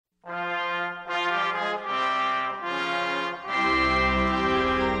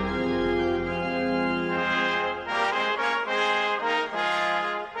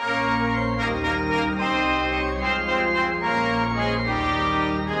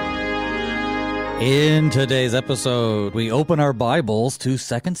In today's episode, we open our Bibles to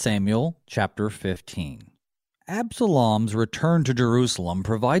 2 Samuel chapter 15. Absalom's return to Jerusalem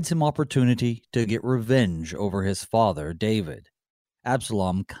provides him opportunity to get revenge over his father, David.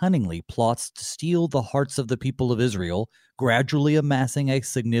 Absalom cunningly plots to steal the hearts of the people of Israel, gradually amassing a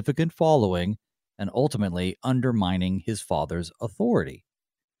significant following and ultimately undermining his father's authority.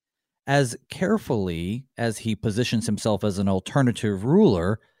 As carefully as he positions himself as an alternative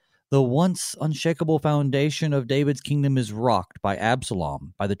ruler, the once unshakable foundation of David's kingdom is rocked by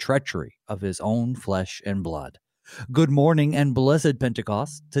Absalom, by the treachery of his own flesh and blood. Good morning and blessed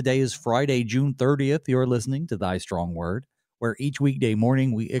Pentecost. Today is Friday, June 30th. You're listening to Thy Strong Word, where each weekday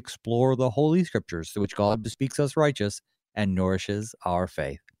morning we explore the Holy Scriptures through which God bespeaks us righteous and nourishes our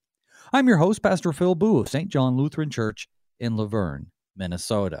faith. I'm your host, Pastor Phil Booe of St. John Lutheran Church in Laverne,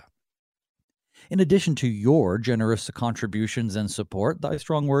 Minnesota. In addition to your generous contributions and support, Thy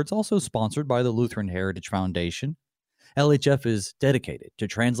Strong Word's also sponsored by the Lutheran Heritage Foundation. LHF is dedicated to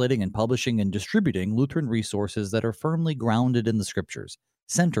translating and publishing and distributing Lutheran resources that are firmly grounded in the Scriptures,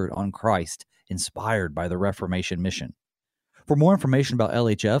 centered on Christ, inspired by the Reformation mission. For more information about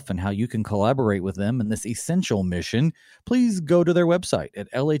LHF and how you can collaborate with them in this essential mission, please go to their website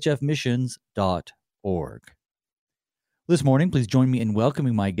at lhfmissions.org. This morning, please join me in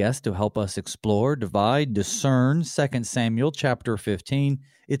welcoming my guest to help us explore, divide, discern 2 Samuel chapter 15.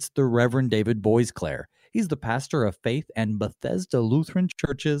 It's the Reverend David Boisclair. He's the pastor of Faith and Bethesda Lutheran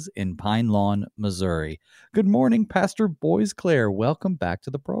Churches in Pine Lawn, Missouri. Good morning, Pastor Boisclair. Welcome back to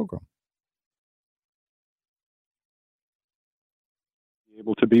the program.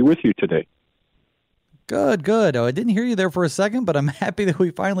 Able to be with you today. Good. Oh, I didn't hear you there for a second, but I'm happy that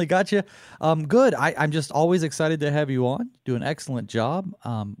we finally got you. Good. I'm just always excited to have you on. Do an excellent job.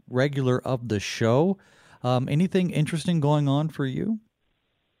 Regular of the show. Anything interesting going on for you?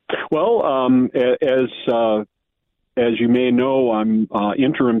 Well, as you may know, I'm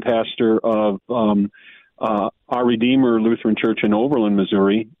interim pastor of Our Redeemer Lutheran Church in Overland,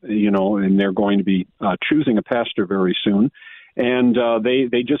 Missouri. And they're going to be choosing a pastor very soon. And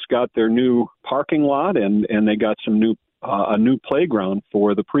they just got their new parking lot, and they got some a new playground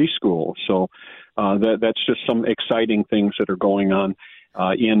for the preschool. So that's just some exciting things that are going on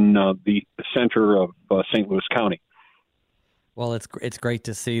in the center of St. Louis County. Well, it's great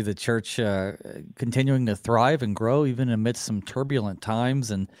to see the church continuing to thrive and grow even amidst some turbulent times,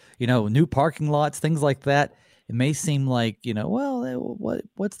 and new parking lots, things like that. It may seem like,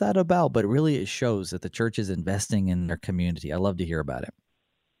 what's that about? But really it shows that the church is investing in their community. I love to hear about it.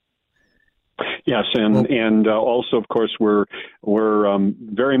 Yes, and also, of course, we're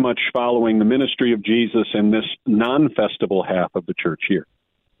very much following the ministry of Jesus in this non-festival half of the church here.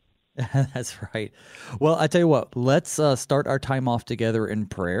 That's right. Well, I tell you what, let's start our time off together in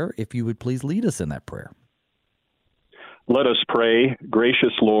prayer. If you would please lead us in that prayer. Let us pray.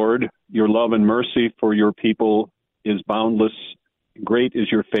 Gracious Lord, your love and mercy for your people is boundless. Great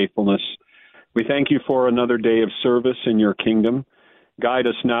is your faithfulness. We thank you for another day of service in your kingdom. Guide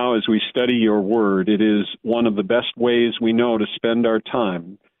us now as we study your word. It is one of the best ways we know to spend our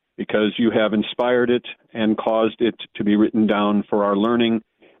time, because you have inspired it and caused it to be written down for our learning,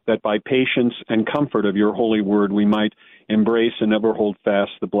 that by patience and comfort of your holy word we might embrace and ever hold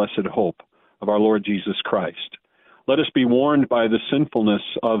fast the blessed hope of our Lord Jesus Christ. Let us be warned by the sinfulness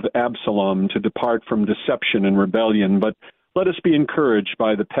of Absalom to depart from deception and rebellion, but let us be encouraged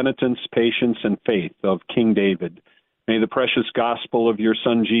by the penitence, patience, and faith of King David. May the precious gospel of your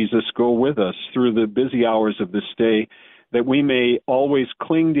Son Jesus go with us through the busy hours of this day, that we may always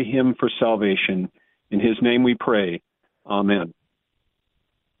cling to him for salvation. In his name we pray. Amen.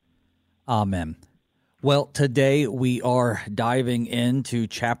 Amen. Well, today we are diving into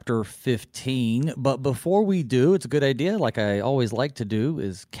chapter 15, but before we do, it's a good idea, like I always like to do,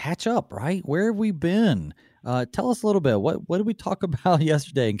 is catch up, right? Where have we been? Tell us a little bit. What did we talk about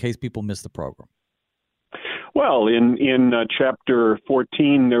yesterday in case people missed the program? Well, in chapter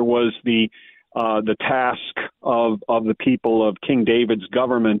 14, there was the task of the people of King David's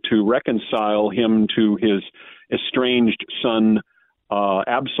government to reconcile him to his estranged son,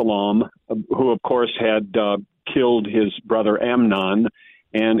 Absalom, who, of course, had killed his brother Amnon,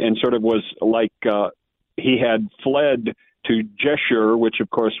 and sort of was like he had fled to Jeshur, which, of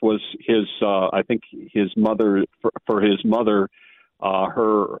course, was his, I think, his mother, for his mother,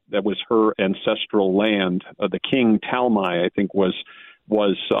 that was her ancestral land. The king Talmai, I think, was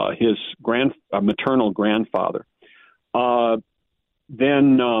his maternal grandfather.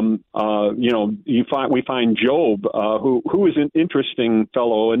 Then we find Job, who is an interesting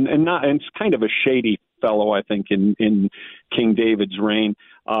fellow, and it's kind of a shady fellow, I think, in King David's reign.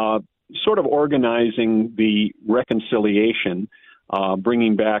 sort of organizing the reconciliation,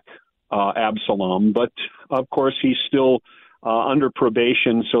 bringing back Absalom. But, of course, he's still under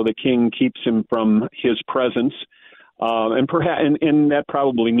probation, so the king keeps him from his presence. And that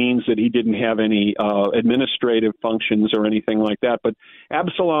probably means that he didn't have any administrative functions or anything like that. But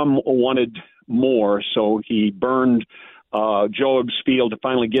Absalom wanted more, so he burned Joab's field to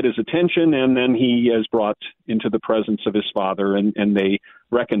finally get his attention, and then he is brought into the presence of his father, and they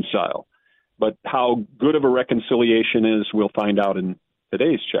reconcile. But how good of a reconciliation is, we'll find out in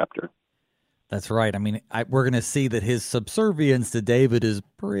today's chapter. That's right. I mean, we're going to see that his subservience to David is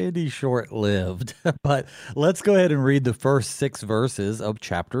pretty short-lived. But let's go ahead and read the first 6 verses of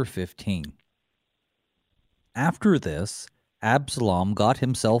chapter 15. After this, Absalom got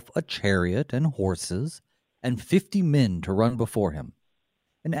himself a chariot and horses, and 50 men to run before him.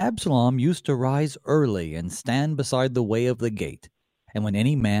 And Absalom used to rise early and stand beside the way of the gate. And when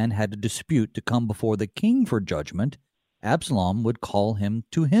any man had a dispute to come before the king for judgment, Absalom would call him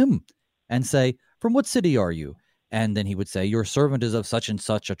to him and say, "From what city are you?" And then he would say, "Your servant is of such and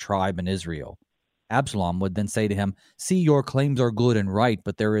such a tribe in Israel." Absalom would then say to him, "See, your claims are good and right,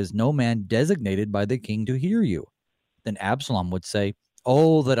 but there is no man designated by the king to hear you." Then Absalom would say,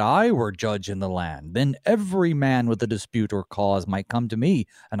 "Oh, that I were judge in the land! Then every man with a dispute or cause might come to me,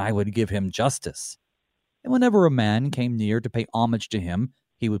 and I would give him justice." And whenever a man came near to pay homage to him,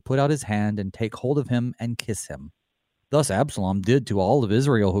 he would put out his hand and take hold of him and kiss him. Thus Absalom did to all of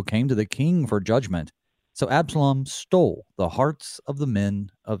Israel who came to the king for judgment. So Absalom stole the hearts of the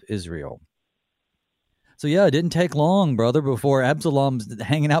men of Israel. So yeah, it didn't take long, brother, before Absalom's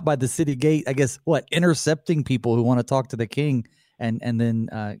hanging out by the city gate, I guess, intercepting people who want to talk to the king, and then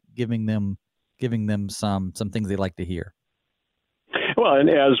giving them some things they like to hear. Well, and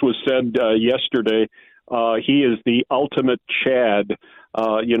as was said yesterday, he is the ultimate Chad.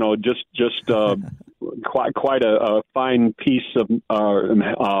 Quite a fine piece of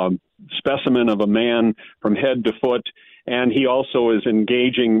specimen of a man from head to foot, and he also is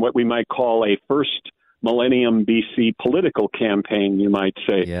engaging what we might call a first millennium BC political campaign, you might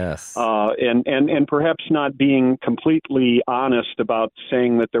say. Yes. And perhaps not being completely honest about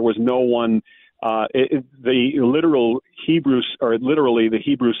saying that there was no one. The Hebrew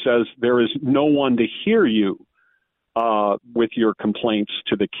says there is no one to hear you with your complaints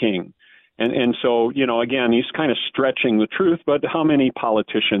to the king. And so, again, he's kind of stretching the truth, but how many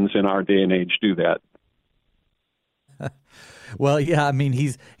politicians in our day and age do that? Well, yeah, I mean,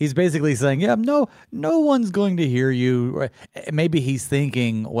 he's basically saying, yeah, no one's going to hear you. Maybe he's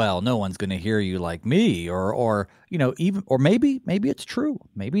thinking, well, no one's going to hear you like me, or maybe it's true.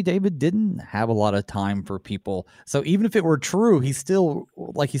 Maybe David didn't have a lot of time for people. So even if it were true, he's still,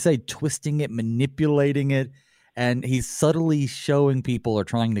 like you say, twisting it, manipulating it. And he's subtly showing people or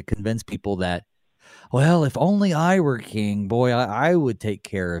trying to convince people that, well, if only I were king, boy, I would take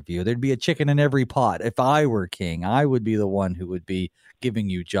care of you. There'd be a chicken in every pot. If I were king, I would be the one who would be giving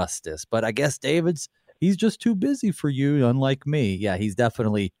you justice. But I guess he's just too busy for you, unlike me. Yeah, he's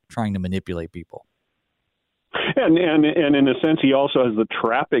definitely trying to manipulate people. And in a sense, he also has the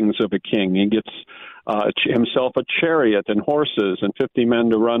trappings of a king. He gets himself a chariot and horses and 50 men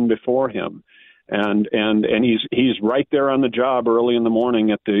to run before him. And he's right there on the job early in the morning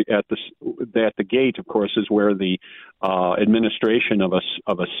at the gate. Of course, is where the administration of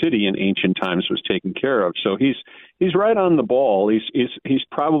a city in ancient times was taken care of. So he's right on the ball. He's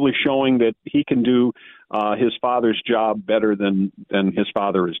probably showing that he can do his father's job better than his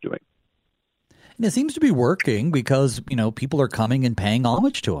father is doing. And it seems to be working because people are coming and paying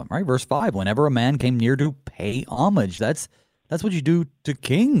homage to him. Right, verse 5. Whenever a man came near to pay homage, that's what you do to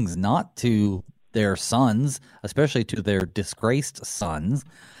kings, not to their sons, especially to their disgraced sons.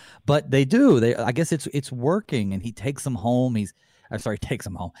 But they do. I guess it's working, and he takes them home. He takes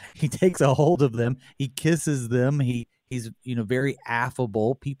them home. He takes a hold of them. He kisses them. He's very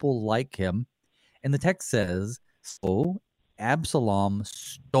affable. People like him. And the text says, so Absalom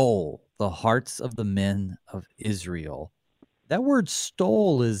stole the hearts of the men of Israel. That word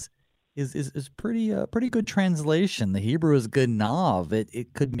stole is pretty good translation. The Hebrew is ganav.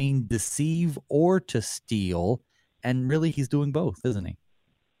 It could mean deceive or to steal, and really he's doing both, isn't he?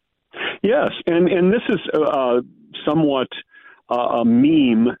 Yes, and this is somewhat a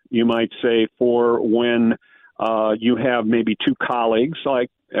meme, you might say, for when you have maybe two colleagues, like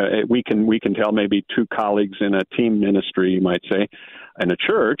we can tell maybe two colleagues in a team ministry, you might say, in a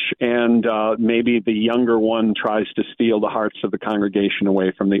church, and maybe the younger one tries to steal the hearts of the congregation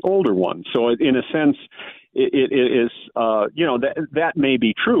away from the older one. So in a sense, it is, that may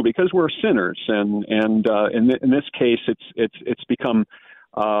be true because we're sinners, and in this case, it's become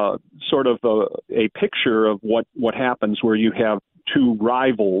sort of a picture of what happens where you have two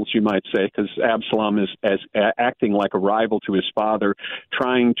rivals, you might say, because Absalom is acting like a rival to his father,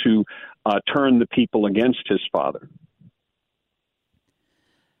 trying to turn the people against his father.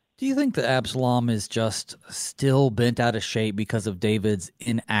 Do you think that Absalom is just still bent out of shape because of David's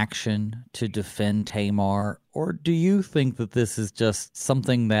inaction to defend Tamar? Or do you think that this is just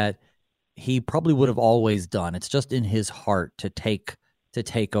something that he probably would have always done? It's just in his heart to take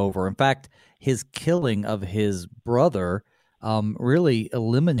over. In fact, his killing of his brother really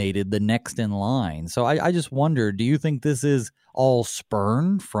eliminated the next in line. So I just wonder, do you think this is all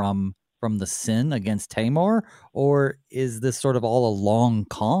spurned from the sin against Tamar, or is this sort of all a long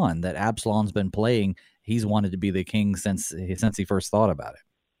con that Absalom's been playing? He's wanted to be the king since he first thought about it.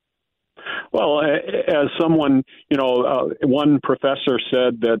 Well, as someone, one professor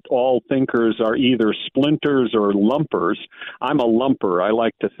said that all thinkers are either splinters or lumpers. I'm a lumper. I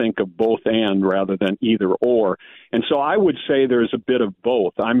like to think of both and rather than either or. And so I would say there's a bit of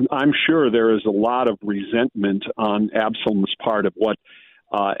both. I'm sure there is a lot of resentment on Absalom's part of what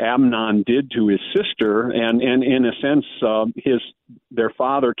Amnon did to his sister, and in a sense, their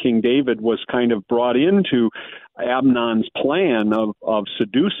father, King David, was kind of brought into Amnon's plan of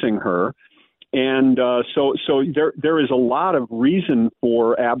seducing her, and so there is a lot of reason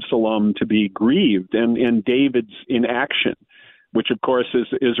for Absalom to be grieved, and David's inaction, which of course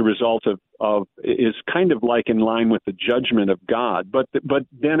is a result of is kind of like in line with the judgment of God, but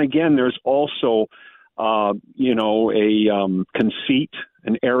then again, there's also conceit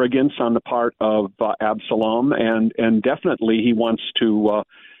and arrogance on the part of Absalom, and definitely he wants to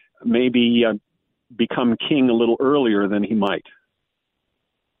maybe become king a little earlier than he might.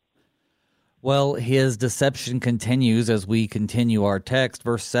 Well, his deception continues as we continue our text,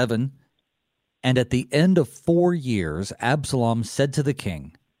 verse 7. And at the end of 4 years, Absalom said to the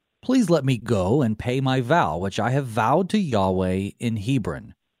king, "Please let me go and pay my vow, which I have vowed to Yahweh in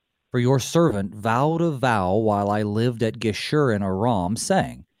Hebron. For your servant vowed a vow while I lived at Geshur in Aram,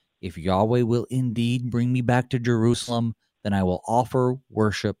 saying, If Yahweh will indeed bring me back to Jerusalem, then I will offer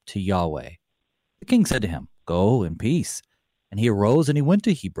worship to Yahweh." The king said to him, "Go in peace." And he arose and he went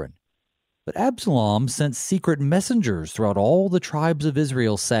to Hebron. But Absalom sent secret messengers throughout all the tribes of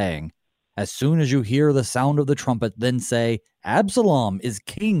Israel, saying, "As soon as you hear the sound of the trumpet, then say, Absalom is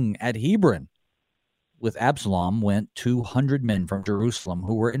king at Hebron." With Absalom went 200 men from Jerusalem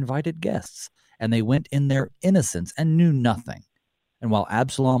who were invited guests, and they went in their innocence and knew nothing. And while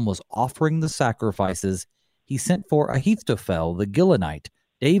Absalom was offering the sacrifices, he sent for Ahithophel the Gilonite,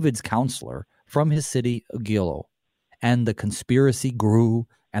 David's counselor, from his city of Gilo. And the conspiracy grew,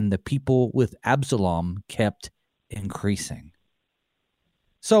 and the people with Absalom kept increasing.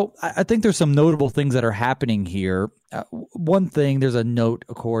 So I think there's some notable things that are happening here. One thing, there's a note,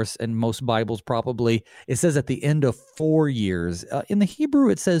 of course, in most Bibles probably, it says at the end of 4 years. In the Hebrew,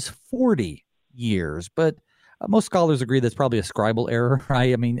 it says 40 years, but most scholars agree that's probably a scribal error,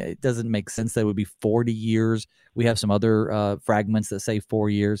 right? I mean, it doesn't make sense that it would be 40 years. We have some other fragments that say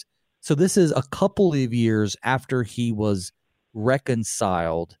 4 years. So this is a couple of years after he was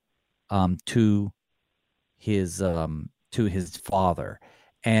reconciled to his father.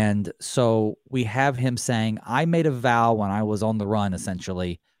 And so we have him saying, I made a vow when I was on the run,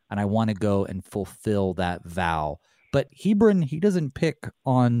 essentially, and I want to go and fulfill that vow. But Hebron, he doesn't pick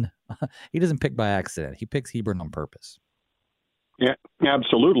by accident. He picks Hebron on purpose. Yeah,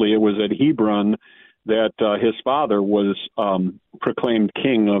 absolutely. It was at Hebron that his father was proclaimed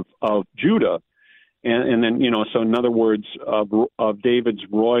king of Judah. And then, so in other words, of David's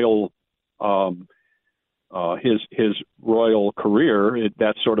royal his royal career,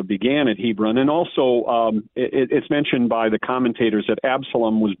 that sort of began at Hebron. And also it's mentioned by the commentators that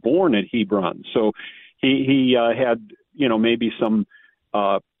Absalom was born at Hebron. So he had, maybe some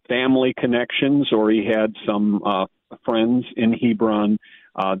family connections, or he had some friends in Hebron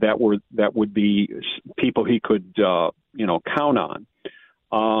that would be people he could, count on.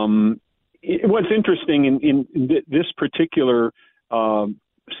 What's interesting in this particular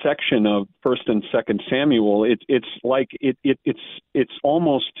section of 1st and 2nd Samuel, it's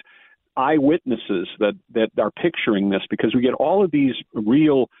almost eyewitnesses that are picturing this, because we get all of these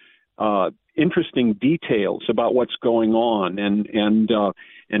real interesting details about what's going on, and in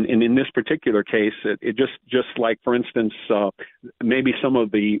this particular case, it just like, for instance, maybe some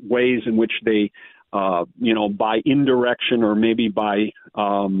of the ways in which they by indirection, or maybe by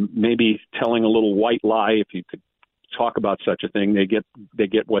maybe telling a little white lie, if you could talk about such a thing, they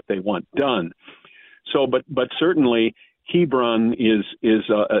get what they want done. So, but certainly Hebron is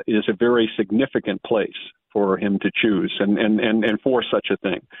a very significant place for him to choose and for such a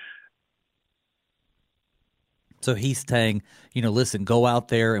thing. So he's saying, listen, go out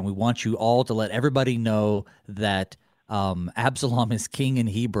there, and we want you all to let everybody know that Absalom is king in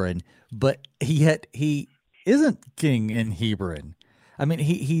Hebron, but yet he isn't king in Hebron. I mean,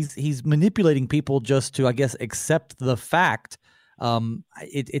 he's manipulating people just to, I guess, accept the fact.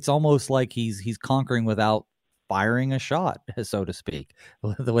 It's almost like he's conquering without firing a shot, so to speak,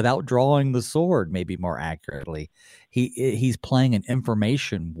 without drawing the sword, maybe more accurately. He's playing an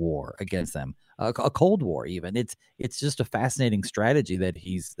information war against them, a Cold War even. It's just a fascinating strategy that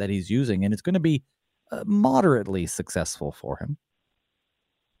he's using, and it's going to be moderately successful for him.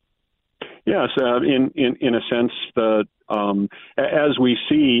 Yes, in a sense, as we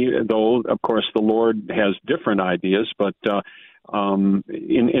see, though, of course, the Lord has different ideas. But I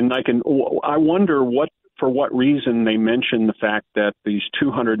wonder for what reason they mention the fact that these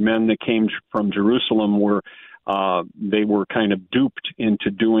 200 men that came from Jerusalem were kind of duped into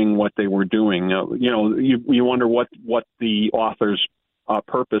doing what they were doing. You wonder what the author's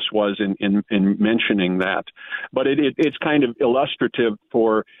purpose was in mentioning that. But it's kind of illustrative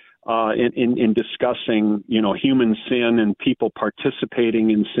for. In discussing, human sin and people participating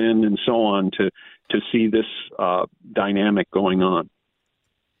in sin and so on, to see this dynamic going on.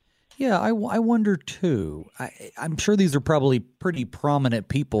 Yeah, I wonder too. I'm sure these are probably pretty prominent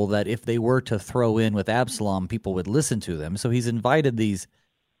people that if they were to throw in with Absalom, people would listen to them. So he's invited these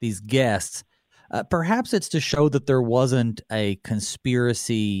guests. Perhaps it's to show that there wasn't a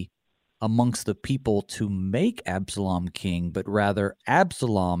conspiracy amongst the people to make Absalom king, but rather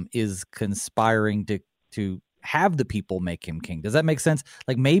Absalom is conspiring to have the people make him king. Does that make sense?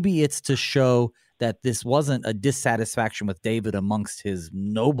 Like maybe it's to show that this wasn't a dissatisfaction with David amongst his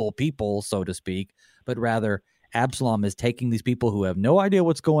noble people, so to speak, but rather Absalom is taking these people who have no idea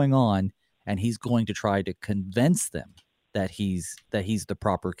what's going on, and he's going to try to convince them that he's the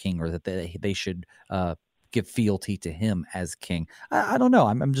proper king, or that they should give fealty to him as king. I don't know.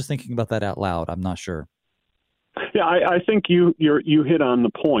 I'm just thinking about that out loud. I'm not sure. Yeah, I think you hit on the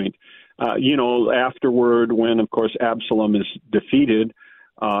point. Afterward, when of course Absalom is defeated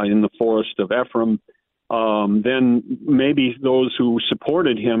in the forest of Ephraim, then maybe those who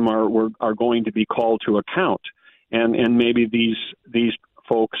supported him are going to be called to account, and maybe these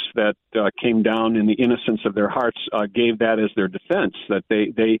folks that came down in the innocence of their hearts gave that as their defense, that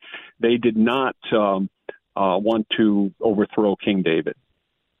they did not want to overthrow King David.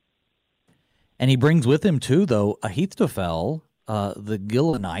 And he brings with him, too, though, Ahithophel, the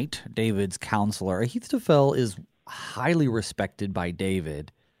Gilonite, David's counselor. Ahithophel is highly respected by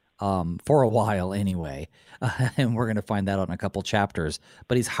David, for a while anyway, and we're going to find that out in a couple chapters.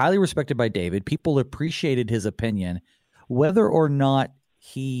 But he's highly respected by David. People appreciated his opinion. Whether or not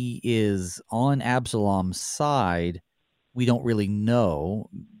he is on Absalom's side, we don't really know.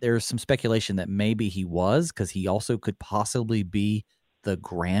 There's some speculation that maybe he was, because he also could possibly be the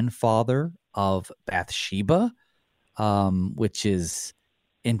grandfather of Bathsheba, which is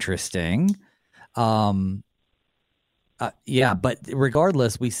interesting. But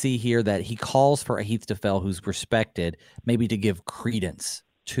regardless, we see here that he calls for Ahithophel, who's respected, maybe to give credence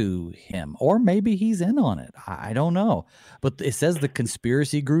to him, or maybe he's in on it. I don't know. But it says the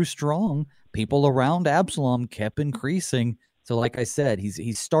conspiracy grew strong. People around Absalom kept increasing. So like I said,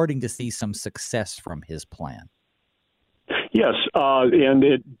 he's starting to see some success from his plan. Yes, and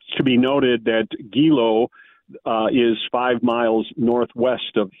it should be noted that Gilo is 5 miles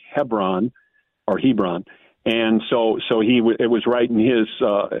northwest of Hebron, and so it was right in his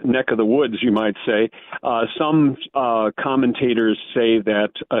neck of the woods, you might say. Some commentators say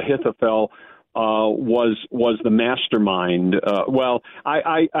that Ahithophel was the mastermind.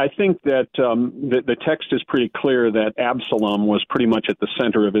 I think that the text is pretty clear that Absalom was pretty much at the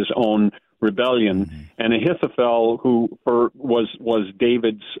center of his own rebellion, and Ahithophel, who was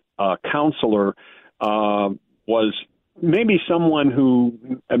David's counselor, was maybe someone who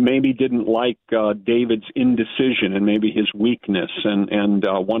maybe didn't like David's indecision and maybe his weakness, and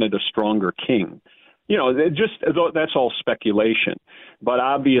wanted a stronger king. That's all speculation. But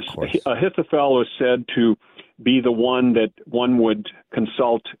obviously, Ahithophel was said to be the one that one would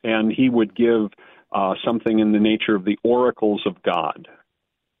consult, and he would give something in the nature of the oracles of God.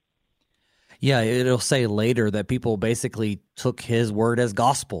 Yeah, it'll say later that people basically took his word as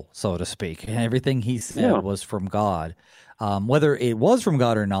gospel, so to speak. And everything he said was from God. Whether it was from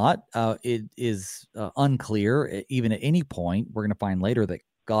God or not, it is unclear. Even at any point, we're going to find later that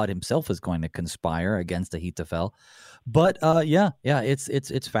God himself is going to conspire against Ahithophel. But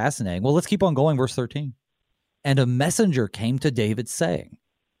it's fascinating. Well, let's keep on going. Verse 13. And a messenger came to David saying,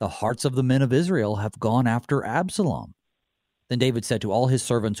 the hearts of the men of Israel have gone after Absalom. Then David said to all his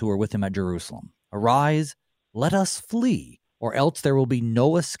servants who were with him at Jerusalem, arise, let us flee, or else there will be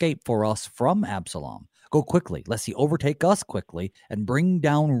no escape for us from Absalom. Go quickly, lest he overtake us quickly and bring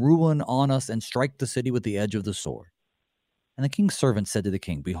down ruin on us and strike the city with the edge of the sword. And the king's servant said to the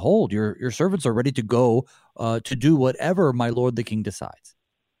king, behold, your servants are ready to go to do whatever my lord the king decides.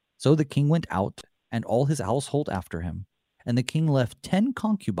 So the king went out, and all his household after him. And the king left 10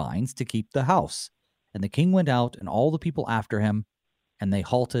 concubines to keep the house. And the king went out, and all the people after him, and they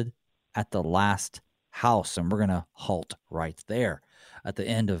halted at the last house. And we're going to halt right there at the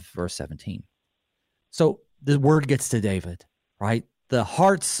end of verse 17. So the word gets to David, right? The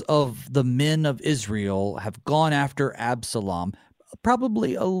hearts of the men of Israel have gone after Absalom.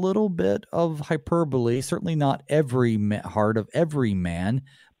 Probably a little bit of hyperbole, certainly not every heart of every man,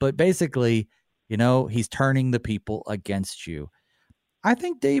 but basically, he's turning the people against you. I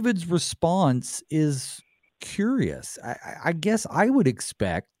think David's response is curious. I guess I would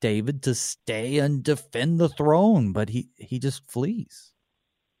expect David to stay and defend the throne, but he just flees.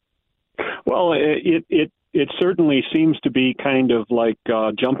 Well, it certainly seems to be kind of like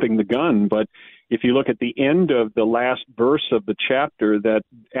jumping the gun, but if you look at the end of the last verse of the chapter, that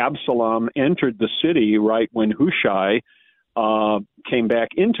Absalom entered the city right when Hushai came back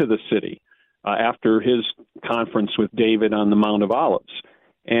into the city after his conference with David on the Mount of Olives.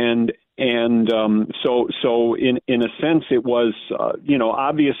 And so in a sense, it was,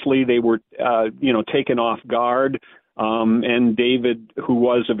 obviously they were, taken off guard. And David, who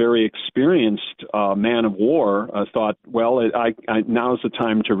was a very experienced man of war, thought, well, now's the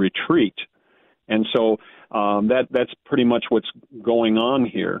time to retreat. And so that's pretty much what's going on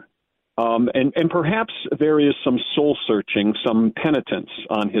here. And perhaps there is some soul searching, some penitence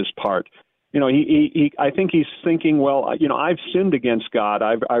on his part. I think he's thinking, well, I've sinned against God.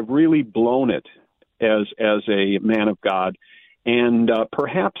 I've really blown it as a man of God. And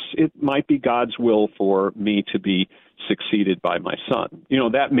perhaps it might be God's will for me to be succeeded by my son.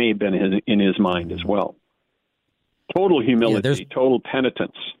 That may have been in his mind as well. Total humility, total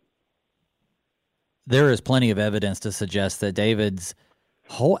penitence. There is plenty of evidence to suggest that David's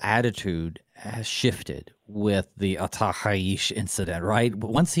whole attitude has shifted with the Atahayish incident, right?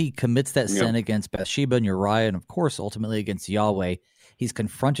 Once he commits that sin against Bathsheba and Uriah, and of course, ultimately against Yahweh, he's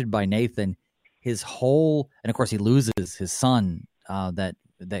confronted by Nathan. And of course, he loses his son that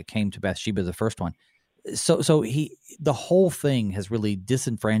came to Bathsheba, the first one. So the whole thing has really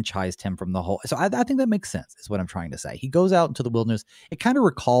disenfranchised him from the whole. So I think that makes sense, is what I'm trying to say. He goes out into the wilderness. It kind of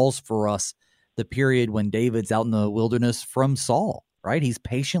recalls for us the period when David's out in the wilderness from Saul, right? He's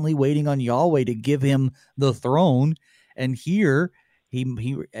patiently waiting on Yahweh to give him the throne. And here,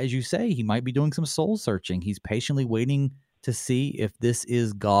 he as you say, he might be doing some soul searching. He's patiently waiting to see if this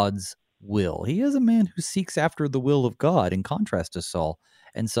is God's will. He is a man who seeks after the will of God, in contrast to Saul.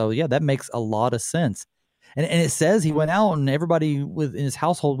 And so, that makes a lot of sense. And it says he went out and everybody in his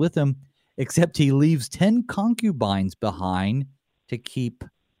household with him, except he leaves 10 concubines behind to keep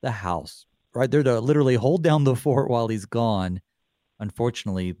the house. Right? They're to literally hold down the fort while he's gone.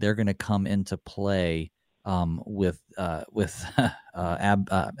 Unfortunately, they're going to come into play with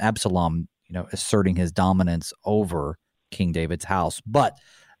Absalom, asserting his dominance over King David's house. But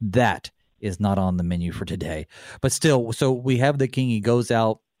that is not on the menu for today. But still, so we have the king. He goes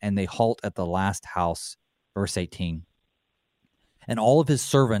out and they halt at the last house, verse 18. And all of his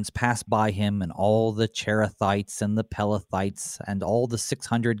servants passed by him, and all the Cherethites and the Pelethites and all the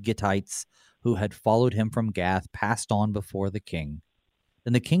 600 Gittites who had followed him from Gath passed on before the king.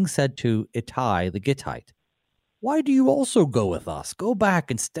 Then the king said to Ittai the Gittite, why do you also go with us? Go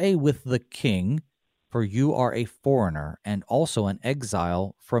back and stay with the king, for you are a foreigner and also an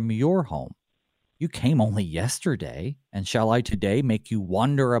exile from your home. You came only yesterday, and shall I today make you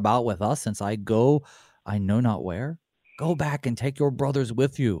wander about with us, since I go I know not where? Go back and take your brothers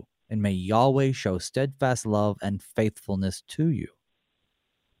with you, and may Yahweh show steadfast love and faithfulness to you.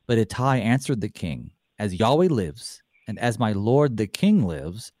 But Ittai answered the king, as Yahweh lives, and as my lord the king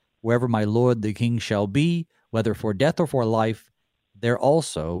lives, wherever my lord the king shall be, whether for death or for life, there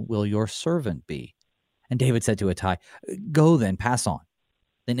also will your servant be. And David said to Ittai, go then, pass on.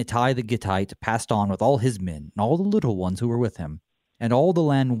 Then Ittai the Gittite passed on with all his men, and all the little ones who were with him. And all the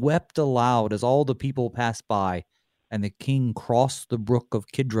land wept aloud as all the people passed by. And the king crossed the brook of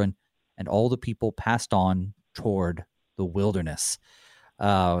Kidron, and all the people passed on toward the wilderness.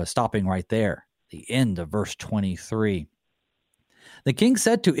 Stopping right there, the end of verse 23. The king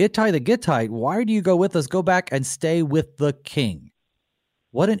said to Ittai the Gittite, why do you go with us? Go back and stay with the king.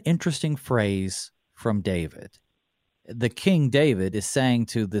 What an interesting phrase from David. The King David is saying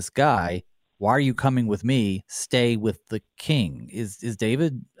to this guy, why are you coming with me? Stay with the king. Is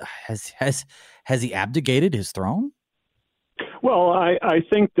David, has he abdicated his throne? Well, I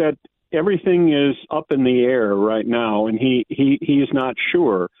think that everything is up in the air right now, and he is not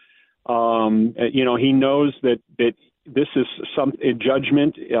sure. He knows that this is a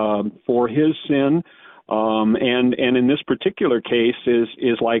judgment for his sin, and in this particular case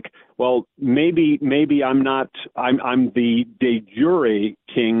is like, well, maybe I'm the de jure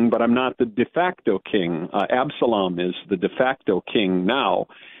king, but I'm not the de facto king. Absalom is the de facto king now.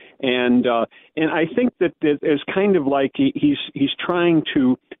 And I think that it's kind of like he's trying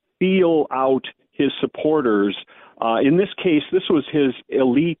to feel out his supporters. In this case, this was his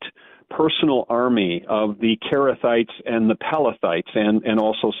elite personal army of the Kerethites and the Pelethites, and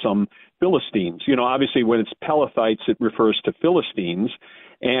also some Philistines. Obviously, when it's Pelethites, it refers to Philistines,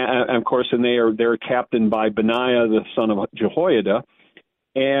 and of course, they're captained by Benaiah, the son of Jehoiada.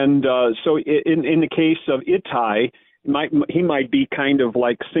 And so, in the case of Ittai, he might be kind of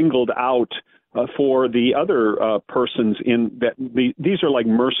like singled out for the other persons in that. These are like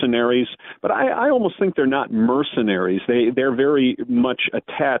mercenaries, but I almost think they're not mercenaries. They're very much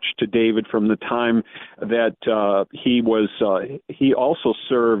attached to David from the time that he also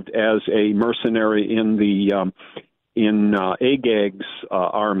served as a mercenary in Agag's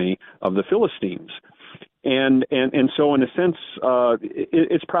army of the Philistines. And so, in a sense,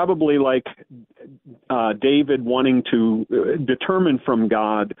 it's probably like David wanting to determine from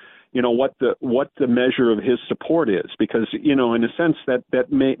God, what the measure of his support is, because in a sense that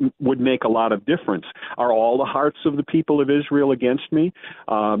would make a lot of difference. Are all the hearts of the people of Israel against me?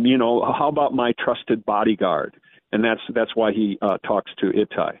 How about my trusted bodyguard? And that's why he talks to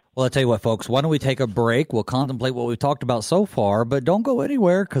Ittai. Well, I'll tell you what, folks, why don't we take a break? We'll contemplate what we've talked about so far, but don't go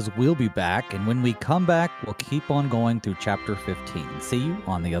anywhere because we'll be back. And when we come back, we'll keep on going through chapter 15. See you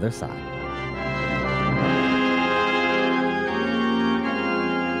on the other side.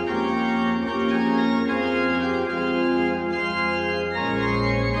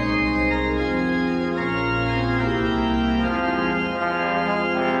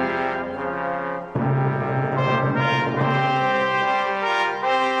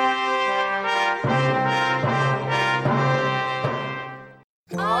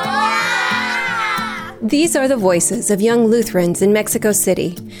 These are the voices of young Lutherans in Mexico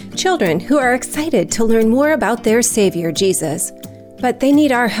City, children who are excited to learn more about their Savior, Jesus. But they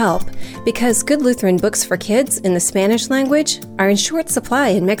need our help because good Lutheran books for kids in the Spanish language are in short supply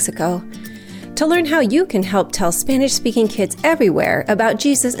in Mexico. To learn how you can help tell Spanish-speaking kids everywhere about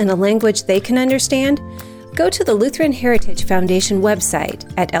Jesus in a language they can understand, go to the Lutheran Heritage Foundation website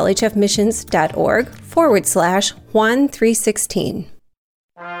at lhfmissions.org/Juan 316.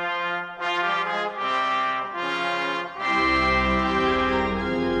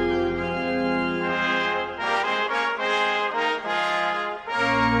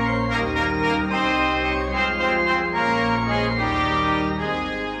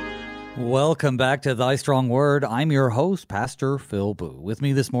 Welcome back to Thy Strong Word. I'm your host, Pastor Phil Booe. With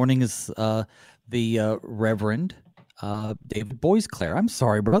me this morning is the Reverend David Boisclair. I'm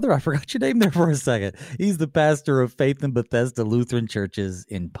sorry, brother, I forgot your name there for a second. He's the pastor of Faith in Bethesda Lutheran Churches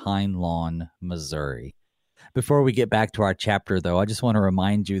in Pine Lawn, Missouri. Before we get back to our chapter, though, I just want to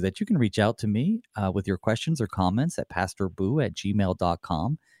remind you that you can reach out to me with your questions or comments at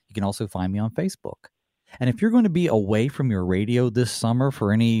pastorboo@gmail.com. You can also find me on Facebook. And if you're going to be away from your radio this summer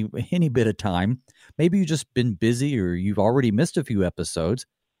for any bit of time, maybe you've just been busy or you've already missed a few episodes,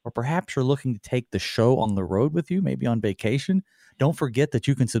 or perhaps you're looking to take the show on the road with you, maybe on vacation, don't forget that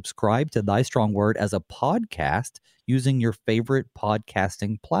you can subscribe to Thy Strong Word as a podcast using your favorite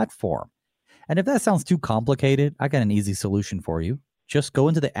podcasting platform. And if that sounds too complicated, I got an easy solution for you. Just go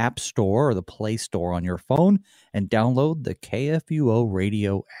into the App Store or the Play Store on your phone and download the KFUO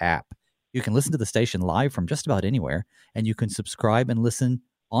radio app. You can listen to the station live from just about anywhere, and you can subscribe and listen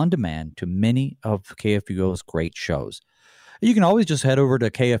on demand to many of KFUO's great shows. You can always just head over to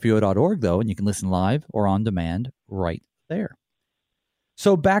kfuo.org, though, and you can listen live or on demand right there.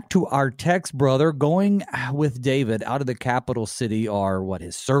 So back to our text, brother. Going with David out of the capital city are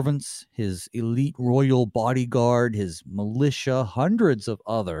his servants, his elite royal bodyguard, his militia, hundreds of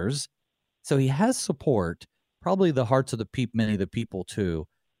others. So he has support, probably the hearts of the people, many of the people too.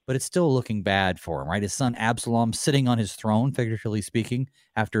 But it's still looking bad for him, right? His son Absalom sitting on his throne, figuratively speaking,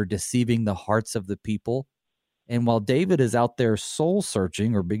 after deceiving the hearts of the people. And while David is out there soul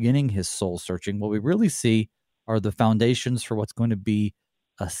searching or beginning his soul searching, what we really see are the foundations for what's going to be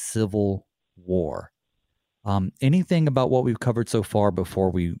a civil war. Anything about what we've covered so far before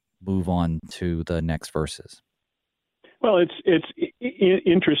we move on to the next verses. Well, it's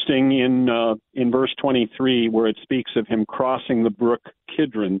interesting in verse 23 where it speaks of him crossing the brook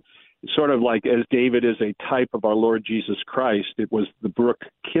Kidron. It's sort of like as David is a type of our Lord Jesus Christ, it was the brook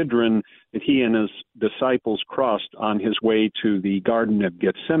Kidron that he and his disciples crossed on his way to the Garden of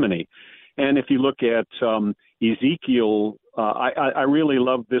Gethsemane. And if you look at Ezekiel, I really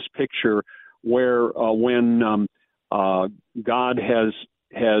love this picture where when God has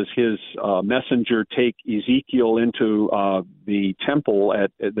his messenger take Ezekiel into the temple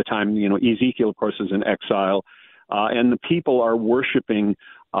at the time. Ezekiel, of course, is in exile, and the people are worshiping,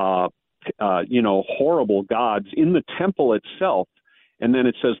 horrible gods in the temple itself. And then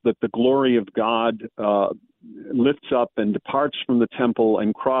it says that the glory of God lifts up and departs from the temple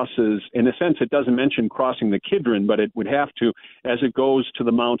and crosses. In a sense, it doesn't mention crossing the Kidron, but it would have to, as it goes to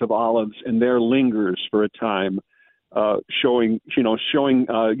the Mount of Olives and there lingers for a time. Showing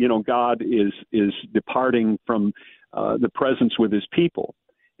God is departing from the presence with his people.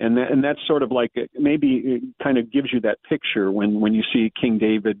 And that's sort of like, maybe it kind of gives you that picture when you see King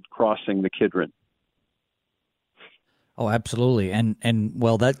David crossing the Kidron. Oh, absolutely. And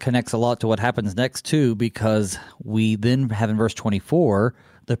well, that connects a lot to what happens next too, because we then have in verse 24,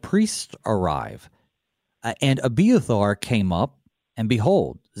 the priests arrive. And Abiathar came up, and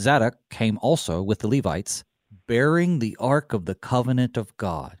behold, Zadok came also with the Levites, bearing the ark of the covenant of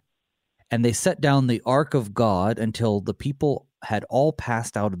God. And they set down the ark of God until the people had all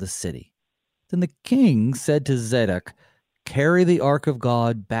passed out of the city. Then the king said to Zadok, carry the ark of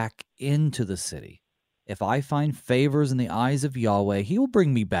God back into the city. If I find favors in the eyes of Yahweh, he will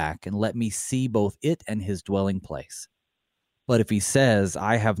bring me back and let me see both it and his dwelling place. But if he says,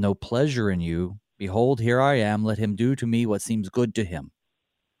 I have no pleasure in you, behold, here I am, let him do to me what seems good to him.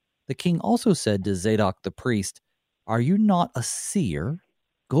 The king also said to Zadok the priest, are you not a seer?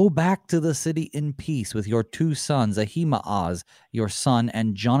 Go back to the city in peace with your two sons, Ahimaaz, your son,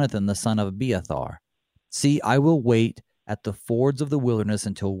 and Jonathan, the son of Abiathar. See, I will wait at the fords of the wilderness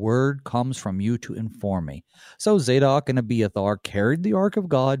until word comes from you to inform me. So Zadok and Abiathar carried the ark of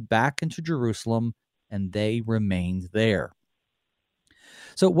God back into Jerusalem, and they remained there.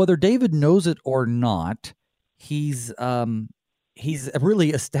 So whether David knows it or not, he's really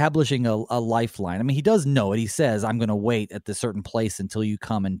establishing a lifeline. I mean, he does know it. He says, I'm going to wait at this certain place until you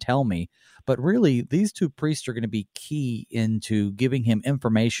come and tell me. But really, these two priests are going to be key into giving him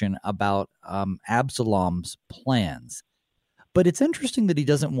information about Absalom's plans. But it's interesting that he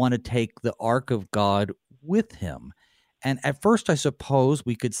doesn't want to take the ark of God with him. And at first, I suppose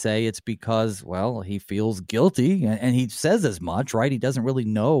we could say it's because, well, he feels guilty, and he says as much, right? He doesn't really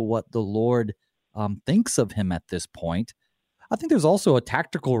know what the Lord thinks of him at this point. I think there's also a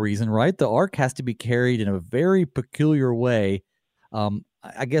tactical reason, right? The ark has to be carried in a very peculiar way.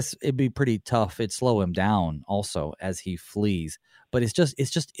 I guess it'd be pretty tough. It'd slow him down also as he flees. But it's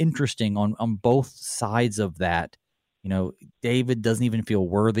just interesting on both sides of that. David doesn't even feel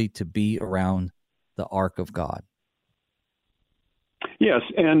worthy to be around the ark of God. Yes,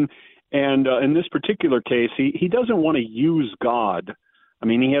 and in this particular case, he doesn't want to use God. I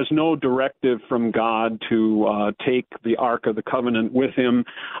mean, he has no directive from God to take the Ark of the Covenant with him,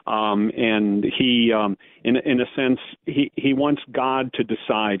 and he, in a sense, he wants God to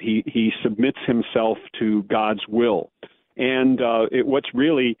decide. He submits himself to God's will. And what's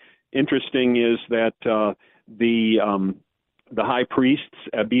really interesting is that the high priests,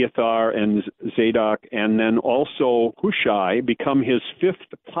 Abiathar and Zadok, and then also Hushai become his fifth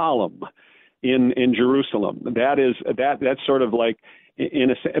column in Jerusalem. That's sort of like,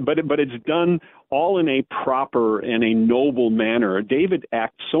 but it's done all in a proper and a noble manner. David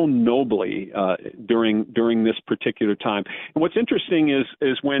acts so nobly during this particular time. And what's interesting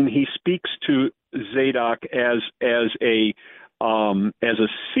is when he speaks to Zadok as a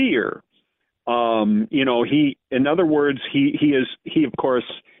seer. In other words, he of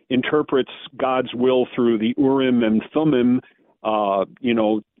course interprets God's will through the Urim and Thummim,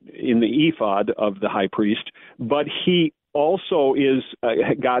 in the ephod of the high priest, but he also is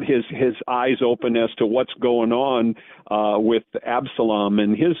got his eyes open as to what's going on with Absalom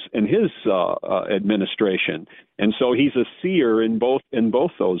and his administration, and so he's a seer in both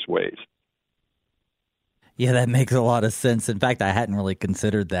those ways. Yeah, that makes a lot of sense. In fact, I hadn't really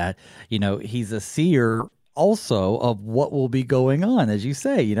considered that. He's a seer also of what will be going on, as you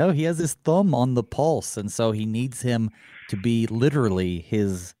say. He has his thumb on the pulse, and so he needs him to be literally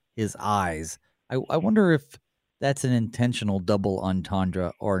his eyes. I wonder if that's an intentional double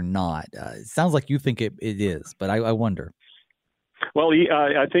entendre or not. It sounds like you think it is, but I wonder. Well,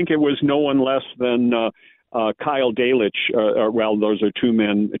 I think it was no one less than Kyle Dalich, those are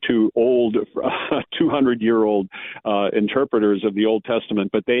two old, 200-year-old interpreters of the Old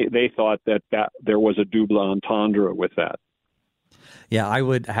Testament, but they thought that there was a double entendre with that. Yeah, I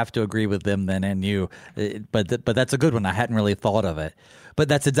would have to agree with them then and you, but that's a good one. I hadn't really thought of it, but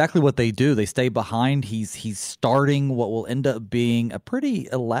that's exactly what they do. They stay behind. He's starting what will end up being a pretty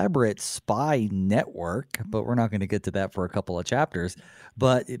elaborate spy network, but we're not going to get to that for a couple of chapters.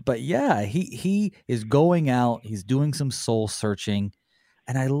 But yeah, he is going out. He's doing some soul searching,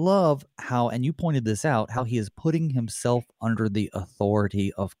 and I love how, and you pointed this out, how he is putting himself under the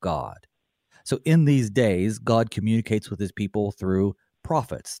authority of God. So in these days, God communicates with his people through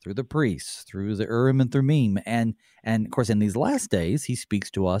prophets, through the priests, through the Urim and Thummim. And of course, in these last days, he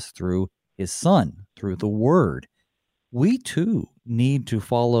speaks to us through his son, through the word. We too need to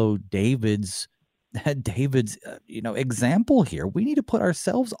follow David's example here. We need to put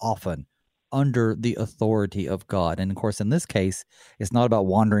ourselves often under the authority of God. And of course, in this case, it's not about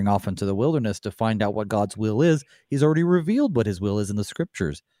wandering off into the wilderness to find out what God's will is. He's already revealed what his will is in the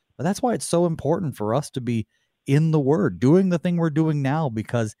scriptures. But that's why it's so important for us to be in the Word, doing the thing we're doing now,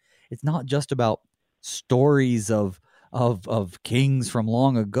 because it's not just about stories of kings from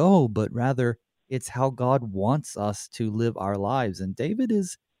long ago, but rather it's how God wants us to live our lives. And David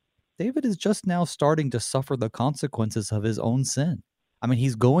is just now starting to suffer the consequences of his own sin. I mean,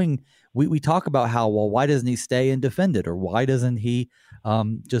 he's going. We talk about how, well, why doesn't he stay and defend it, or why doesn't he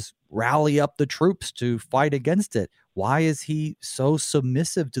just rally up the troops to fight against it? Why is he so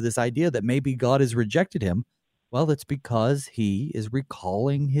submissive to this idea that maybe God has rejected him? Well, it's because he is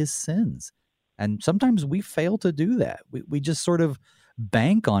recalling his sins. And sometimes we fail to do that. We just sort of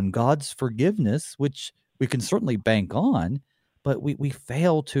bank on God's forgiveness, which we can certainly bank on, but we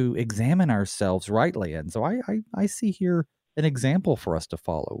fail to examine ourselves rightly. And so I see here an example for us to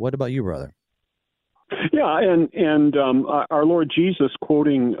follow. What about you, brother? Yeah, and our Lord Jesus,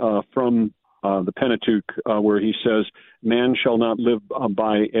 quoting from the Pentateuch, where he says, "Man shall not live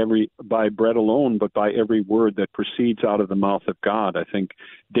by bread alone, but by every word that proceeds out of the mouth of God." I think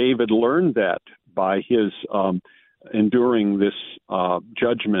David learned that by his enduring this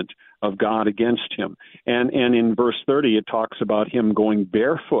judgment of God against him. And in verse 30, it talks about him going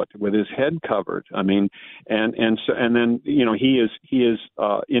barefoot with his head covered. I mean, and then he is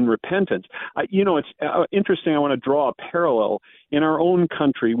in repentance. It's interesting. I want to draw a parallel. In our own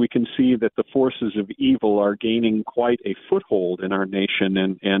country, we can see that the forces of evil are gaining quite a foothold in our nation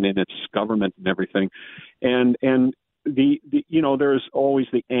and in its government and everything. And there's always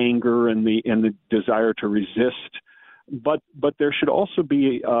the anger and the desire to resist, but there should also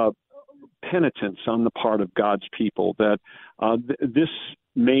be penitence on the part of God's people, that this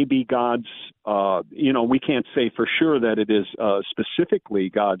may be God's, we can't say for sure that it is specifically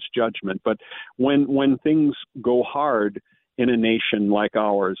God's judgment, but when things go hard in a nation like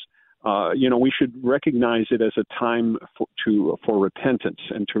ours, we should recognize it as a time for repentance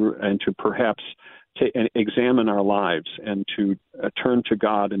and to perhaps examine our lives and to turn to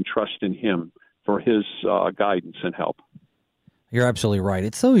God and trust in Him for His guidance and help. You're absolutely right.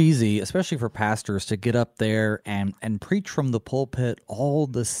 It's so easy, especially for pastors, to get up there and preach from the pulpit all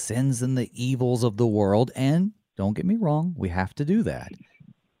the sins and the evils of the world. And don't get me wrong, we have to do that.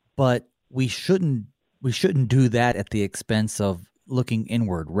 But we shouldn't do that at the expense of looking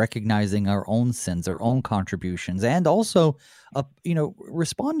inward, recognizing our own sins, our own contributions, and also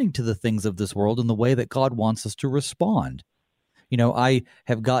responding to the things of this world in the way that God wants us to respond. I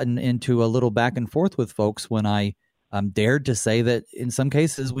have gotten into a little back and forth with folks when I dared to say that in some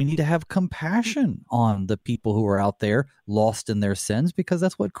cases we need to have compassion on the people who are out there lost in their sins, because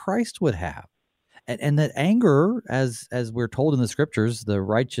that's what Christ would have. And that anger, as we're told in the scriptures, the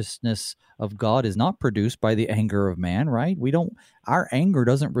righteousness of God is not produced by the anger of man, right? Our anger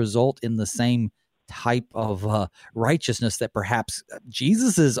doesn't result in the same type of righteousness that perhaps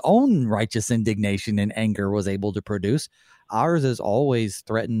Jesus's own righteous indignation and anger was able to produce. Ours is always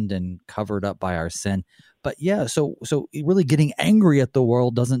threatened and covered up by our sin. But yeah, so really getting angry at the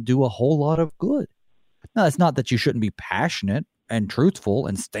world doesn't do a whole lot of good. Now, it's not that you shouldn't be passionate and truthful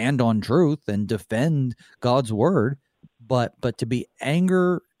and stand on truth and defend God's word, but to be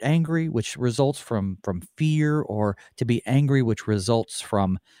angry, which results from fear, or to be angry, which results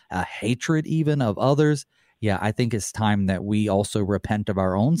from hatred even of others. Yeah, I think it's time that we also repent of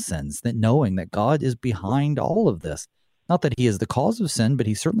our own sins, that knowing that God is behind all of this. Not that He is the cause of sin, but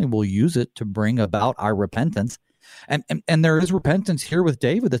He certainly will use it to bring about our repentance. And there is repentance here with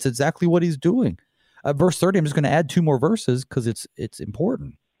David. That's exactly what he's doing. Verse 30, I'm just going to add two more verses because it's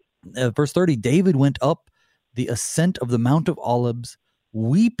important. Verse 30, David went up the ascent of the Mount of Olives,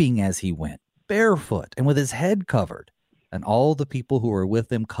 weeping as he went. barefoot and with his head covered. And all the people who were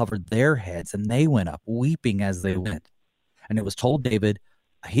with him covered their heads, and they went up, weeping as they went. And it was told David,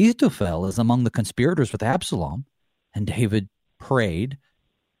 Ahithophel is among the conspirators with Absalom. And David prayed,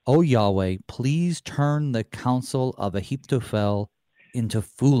 O Yahweh, please turn the counsel of Ahithophel into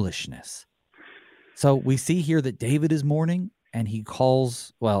foolishness. So we see here that David is mourning, and he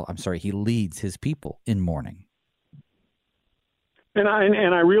leads his people in mourning. And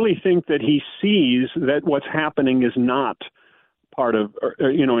I really think that he sees that what's happening is not part of,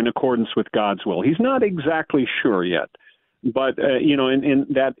 in accordance with God's will. He's not exactly sure yet, but, and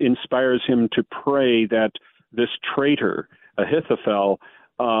that inspires him to pray that this traitor, Ahithophel,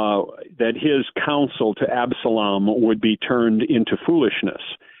 that his counsel to Absalom would be turned into foolishness.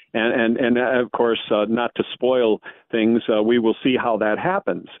 And of course, not to spoil things, we will see how that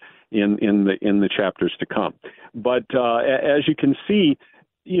happens in the chapters to come. But as you can see,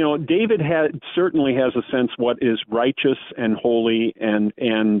 David certainly has a sense what is righteous and holy, and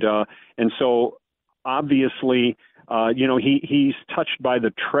so obviously, he's touched by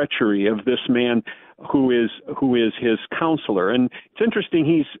the treachery of this man who is his counselor. And it's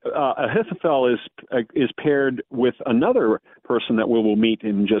interesting. Ahithophel is paired with another person that we will meet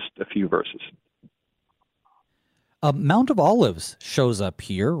in just a few verses. Mount of Olives shows up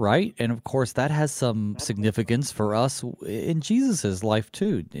here, right? And of course, that has some significance for us in Jesus' life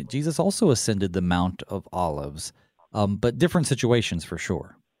too. Jesus also ascended the Mount of Olives, but different situations for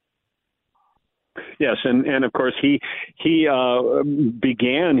sure. Yes, and of course he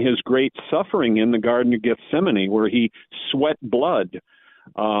began his great suffering in the Garden of Gethsemane, where he sweat blood.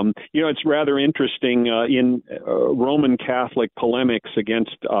 It's rather interesting in Roman Catholic polemics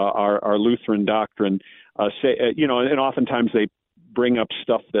against our Lutheran doctrine. And oftentimes they bring up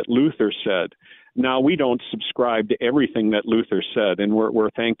stuff that Luther said. Now, we don't subscribe to everything that Luther said, and we're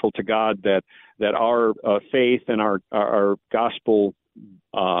thankful to God that our faith and our gospel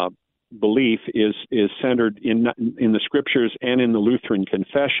belief is centered in the scriptures and in the Lutheran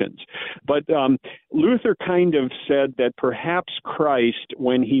confessions. But Luther kind of said that perhaps Christ,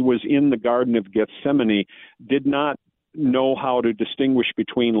 when he was in the Garden of Gethsemane, did not know how to distinguish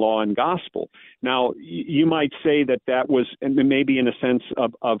between law and gospel. Now, you might say that was, and maybe in a sense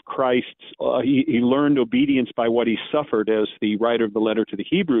of Christ's, he learned obedience by what he suffered, as the writer of the letter to the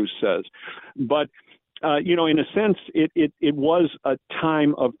Hebrews says. But in a sense, it was a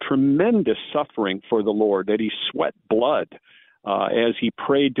time of tremendous suffering for the Lord, that he sweat blood as he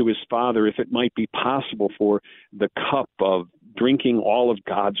prayed to his Father if it might be possible for the cup of drinking all of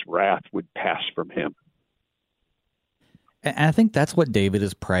God's wrath would pass from him. And I think that's what David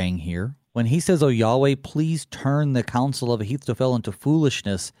is praying here. When he says, "Oh Yahweh, please turn the counsel of Ahithophel into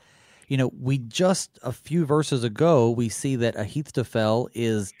foolishness," we just a few verses ago, we see that Ahithophel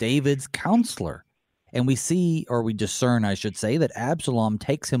is David's counselor. And we see, or we discern, I should say, that Absalom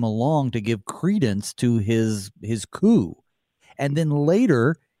takes him along to give credence to his coup. And then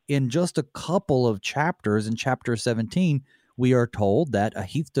later, in just a couple of chapters, in chapter 17, we are told that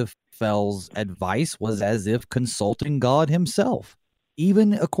Ahithophel's advice was as if consulting God himself,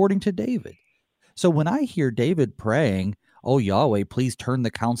 even according to David. So when I hear David praying, "Oh Yahweh, please turn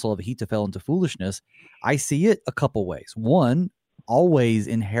the counsel of Ahithophel into foolishness," I see it a couple ways. One, always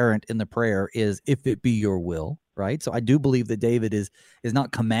inherent in the prayer is, "If it be your will," right? So I do believe that David is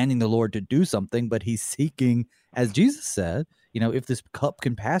not commanding the Lord to do something, but he's seeking, as Jesus said, if this cup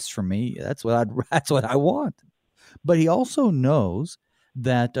can pass from me, that's what I want. But he also knows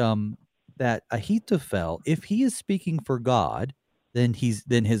that that Ahithophel, if he is speaking for God, then his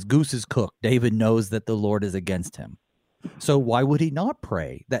goose is cooked. David knows that the Lord is against him. So why would he not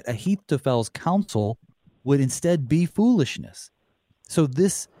pray that Ahithophel's counsel would instead be foolishness? So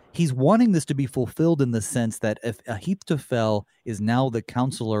he's wanting this to be fulfilled in the sense that if Ahithophel is now the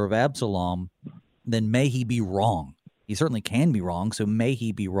counselor of Absalom, then may he be wrong. He certainly can be wrong, so may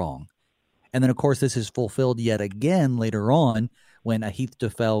he be wrong. And then, of course, this is fulfilled yet again later on when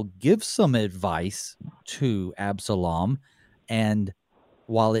Ahithophel gives some advice to Absalom. And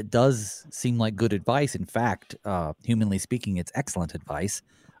while it does seem like good advice, in fact, humanly speaking, it's excellent advice,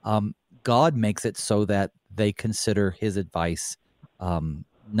 God makes it so that they consider his advice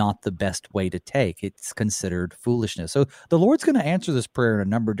not the best way to take. It's considered foolishness. So the Lord's going to answer this prayer in a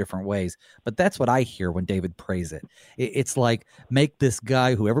number of different ways, but that's what I hear when David prays it. It's like, make this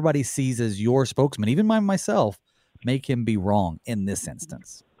guy who everybody sees as your spokesman, even myself, make him be wrong in this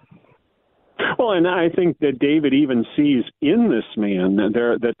instance. Well, and I think that David even sees in this man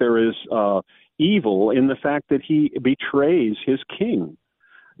that there is evil in the fact that he betrays his king.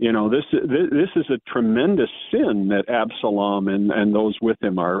 This is a tremendous sin that Absalom and those with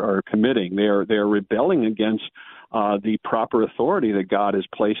him are committing. They are rebelling against the proper authority that God has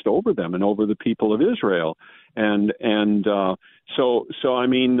placed over them and over the people of Israel. So I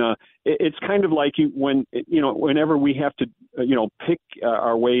mean, it's kind of like whenever we have to pick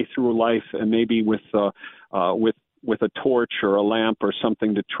our way through life, and maybe with a torch or a lamp or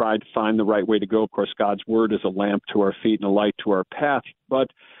something to try to find the right way to go. Of course, God's word is a lamp to our feet and a light to our path. But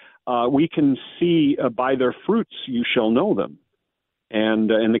we can see by their fruits you shall know them.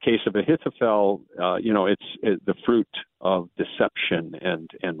 And in the case of Ahithophel, it's the fruit of deception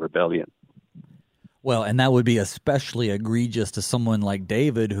and rebellion. Well, and that would be especially egregious to someone like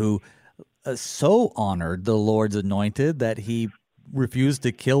David, who so honored the Lord's anointed that he refused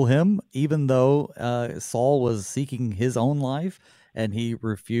to kill him, even though Saul was seeking his own life, and he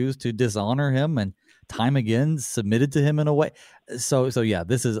refused to dishonor him and time again submitted to him in a way. So yeah,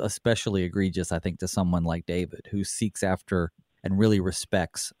 this is especially egregious, I think, to someone like David, who seeks after and really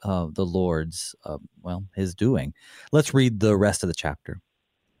respects the Lord's, his doing. Let's read the rest of the chapter.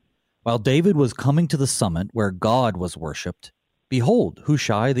 While David was coming to the summit where God was worshipped, behold,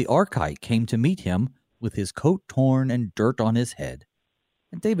 Hushai the Archite came to meet him with his coat torn and dirt on his head.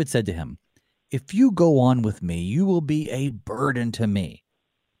 And David said to him, "If you go on with me, you will be a burden to me.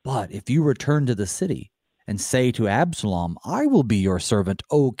 But if you return to the city and say to Absalom, I will be your servant,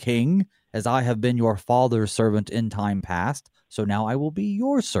 O king, as I have been your father's servant in time past, so now I will be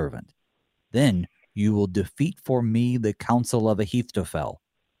your servant. Then you will defeat for me the counsel of Ahithophel.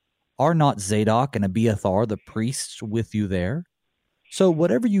 Are not Zadok and Abiathar the priests with you there? So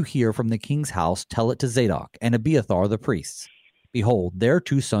whatever you hear from the king's house, tell it to Zadok and Abiathar the priests. Behold, their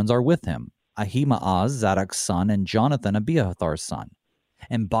 2 sons are with him, Ahimaaz, Zadok's son, and Jonathan, Abiathar's son.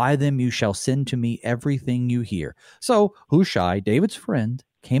 And by them you shall send to me everything you hear." So Hushai, David's friend,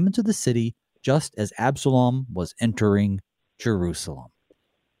 came into the city just as Absalom was entering Jerusalem.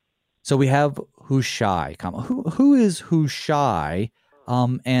 So we have Hushai. Who is Hushai?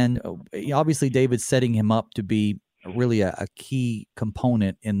 And obviously David's setting him up to be really a key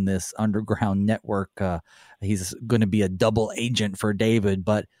component in this underground network. He's going to be a double agent for David,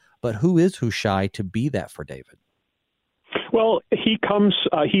 but who is Hushai to be that for David? Well, he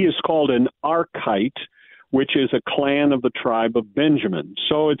is called an Archite, which is a clan of the tribe of Benjamin.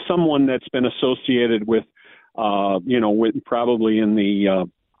 So it's someone that's been associated with probably in the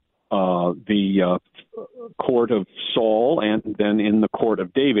court of Saul and then in the court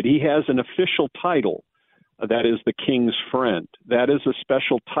of David. He has an official title. That is the king's friend. That is a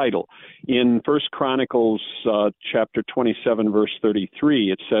special title. In 1 Chronicles chapter 27, verse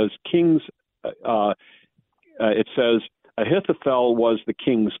 33, it says, Ahithophel was the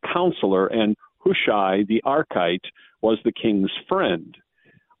king's counselor, and Hushai, the Archite, was the king's friend.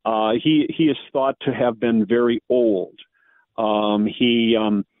 He is thought to have been very old. He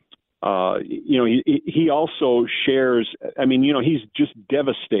also shares. I mean, he's just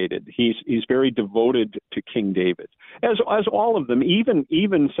devastated. He's very devoted to King David, as all of them.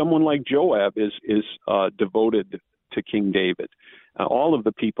 Even someone like Joab is devoted to King David. All of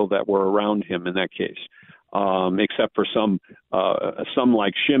the people that were around him in that case, except for some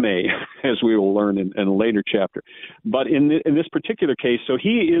like Shimei, as we will learn in a later chapter. But in this particular case, so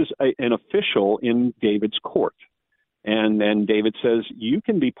he is an official in David's court. And then David says, "You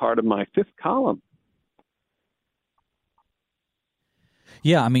can be part of my 5th column."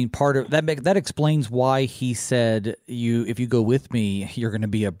 Yeah, I mean, part of that explains why he said, if you go with me, you're going to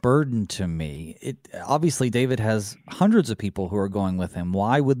be a burden to me. Obviously, David has hundreds of people who are going with him.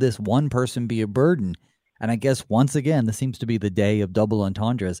 Why would this one person be a burden? And I guess, once again, this seems to be the day of double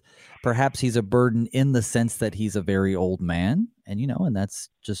entendres. Perhaps he's a burden in the sense that he's a very old man, and that's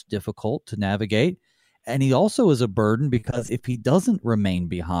just difficult to navigate. And he also is a burden because if he doesn't remain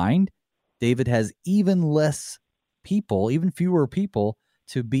behind, David has even less people, even fewer people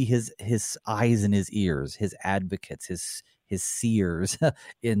to be his eyes and his ears, his advocates, his seers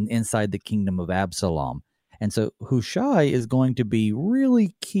inside the kingdom of Absalom. And so Hushai is going to be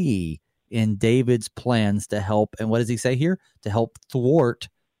really key in David's plans to help. And what does he say here? To help thwart,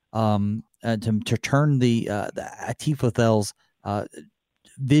 to turn the Ahithophel's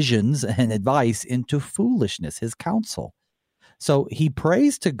visions and advice into foolishness, his counsel. So he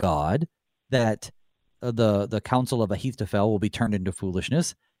prays to God that the counsel of Ahithophel will be turned into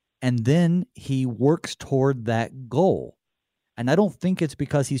foolishness, and then he works toward that goal. And I don't think it's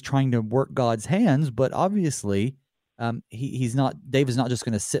because he's trying to work God's hands, but obviously David's not just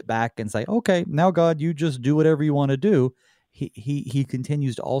going to sit back and say, "Okay, now God, you just do whatever you want to do." He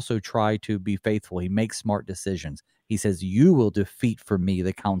continues to also try to be faithful. He makes smart decisions. he says, "You will defeat for me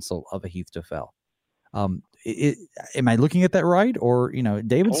the counsel of Ahithophel." Am I looking at that right? Or,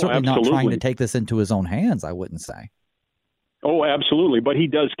 David's certainly not trying to take this into his own hands, I wouldn't say. Oh, absolutely. But he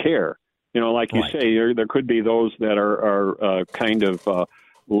does care. Like you say, there could be those that are kind of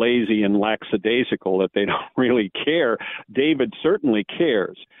lazy and lackadaisical, that they don't really care. David certainly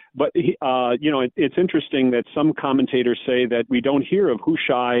cares. But, it's interesting that some commentators say that we don't hear of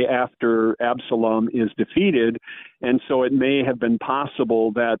Hushai after Absalom is defeated. And so it may have been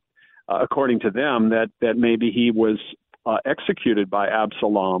possible that, according to them, that maybe he was executed by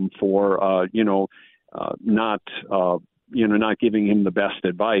Absalom for, not giving him the best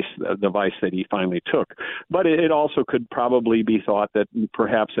advice, the advice that he finally took. But it also could probably be thought that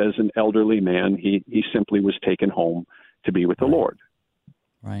perhaps as an elderly man, he simply was taken home to be with the Lord.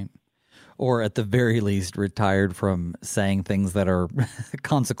 Right. Or at the very least, retired from saying things that are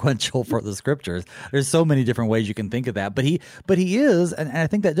consequential for the scriptures. There's so many different ways you can think of that. But he is, and I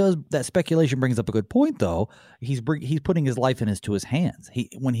think that speculation brings up a good point, though. He's putting his life into his hands.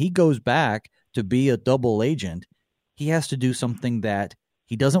 When he goes back to be a double agent, he has to do something that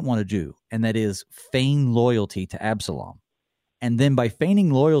he doesn't want to do, and that is feign loyalty to Absalom. And then by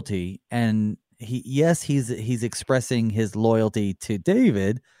feigning loyalty, and he's expressing his loyalty to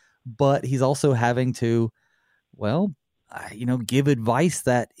David, but he's also having to, give advice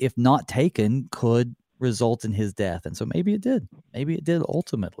that, if not taken, could result in his death. And so maybe it did. Maybe it did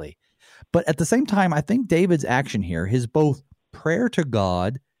ultimately. But at the same time, I think David's action here, his both prayer to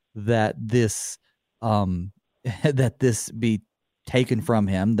God that this be taken from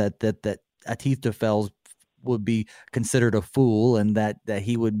him, that Ahithophel would be considered a fool, and that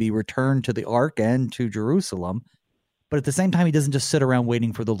he would be returned to the ark and to Jerusalem. But at the same time, he doesn't just sit around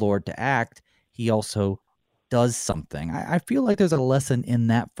waiting for the Lord to act. He also does something. I feel like there's a lesson in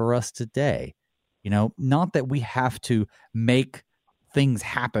that for us today. Not that we have to make things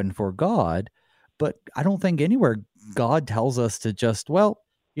happen for God, but I don't think anywhere God tells us to just,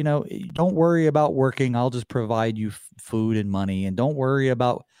 don't worry about working. I'll just provide you food and money. And don't worry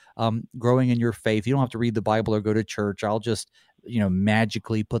about growing in your faith. You don't have to read the Bible or go to church. I'll just,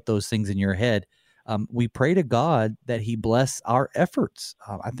 magically put those things in your head. We pray to God that he bless our efforts.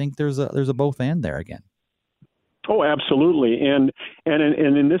 I think there's a both and there again. Oh, absolutely. And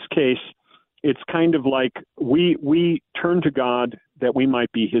in this case, it's kind of like we turn to God that we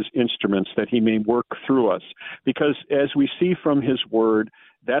might be his instruments, that he may work through us. Because as we see from his word,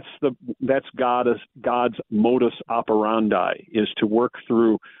 that's God's modus operandi, is to work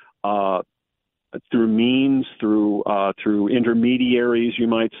through means, through intermediaries, you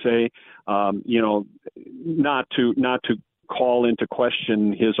might say, not to call into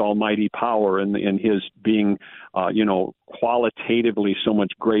question his almighty power and his being, qualitatively so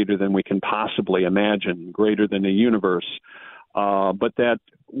much greater than we can possibly imagine, greater than the universe, but that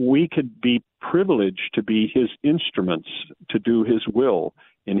we could be privileged to be his instruments, to do his will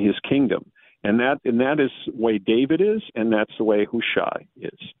in his kingdom. And that is the way David is, and that's the way Hushai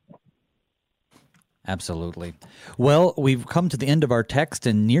is. Absolutely. Well, we've come to the end of our text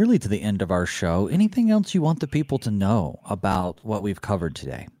and nearly to the end of our show. Anything else you want the people to know about what we've covered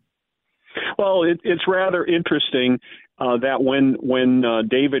today? Well, it's rather interesting that when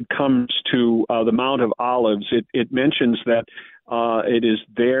David comes to the Mount of Olives, it mentions that it is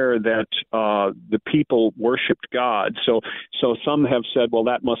there that the people worshipped God. So some have said, well,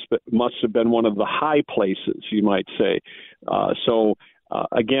 that must have been one of the high places, you might say. But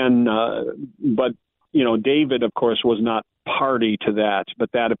David, of course, was not party to that, but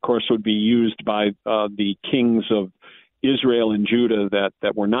that, of course, would be used by the kings of Israel and Judah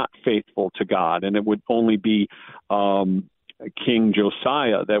that were not faithful to God, and it would only be King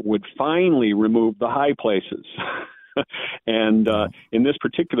Josiah that would finally remove the high places. And in this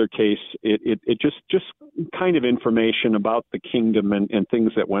particular case, it just kind of information about the kingdom and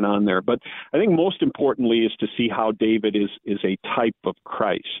things that went on there. But I think most importantly is to see how David is a type of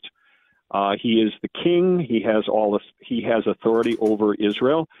Christ. He is the king. He has authority over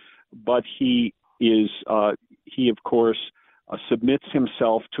Israel, but he of course submits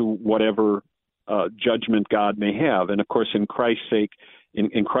himself to whatever judgment God may have. And of course, in Christ's sake,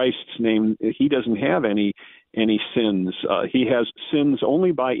 in Christ's name, he doesn't have any sins. He has sins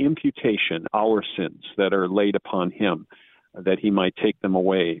only by imputation, our sins that are laid upon him, that he might take them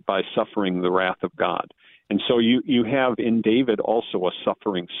away by suffering the wrath of God. And so you have in David also a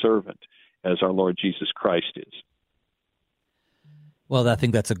suffering servant, as our Lord Jesus Christ is. Well, I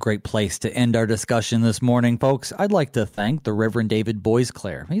think that's a great place to end our discussion this morning, folks. I'd like to thank the Reverend David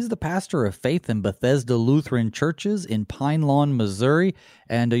Boisclair. He's the pastor of faith in Bethesda Lutheran churches in Pine Lawn, Missouri.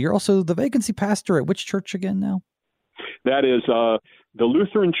 And you're also the vacancy pastor at which church again now? That is the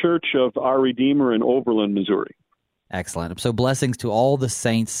Lutheran Church of Our Redeemer in Overland, Missouri. Excellent. So blessings to all the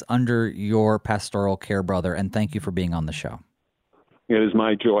saints under your pastoral care, brother, and thank you for being on the show. It is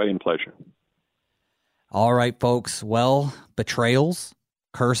my joy and pleasure. All right, folks. Well, betrayals,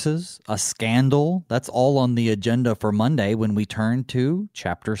 curses, a scandal, that's all on the agenda for Monday when we turn to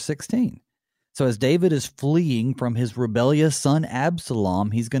chapter 16. So as David is fleeing from his rebellious son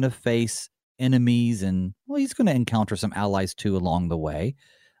Absalom, he's going to face enemies and, well, he's going to encounter some allies too along the way.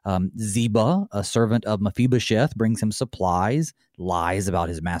 Ziba, a servant of Mephibosheth, brings him supplies, lies about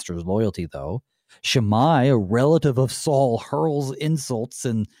his master's loyalty, though. Shimei, a relative of Saul, hurls insults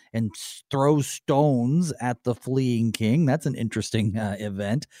and throws stones at the fleeing king. That's an interesting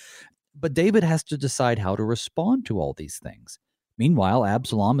event. But David has to decide how to respond to all these things. Meanwhile,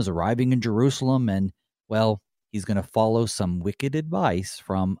 Absalom is arriving in Jerusalem and, well, he's going to follow some wicked advice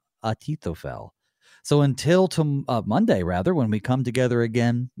from Ahithophel. So until Monday, when we come together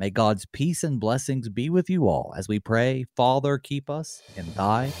again, may God's peace and blessings be with you all as we pray, Father, keep us in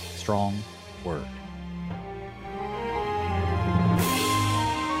thy strong word.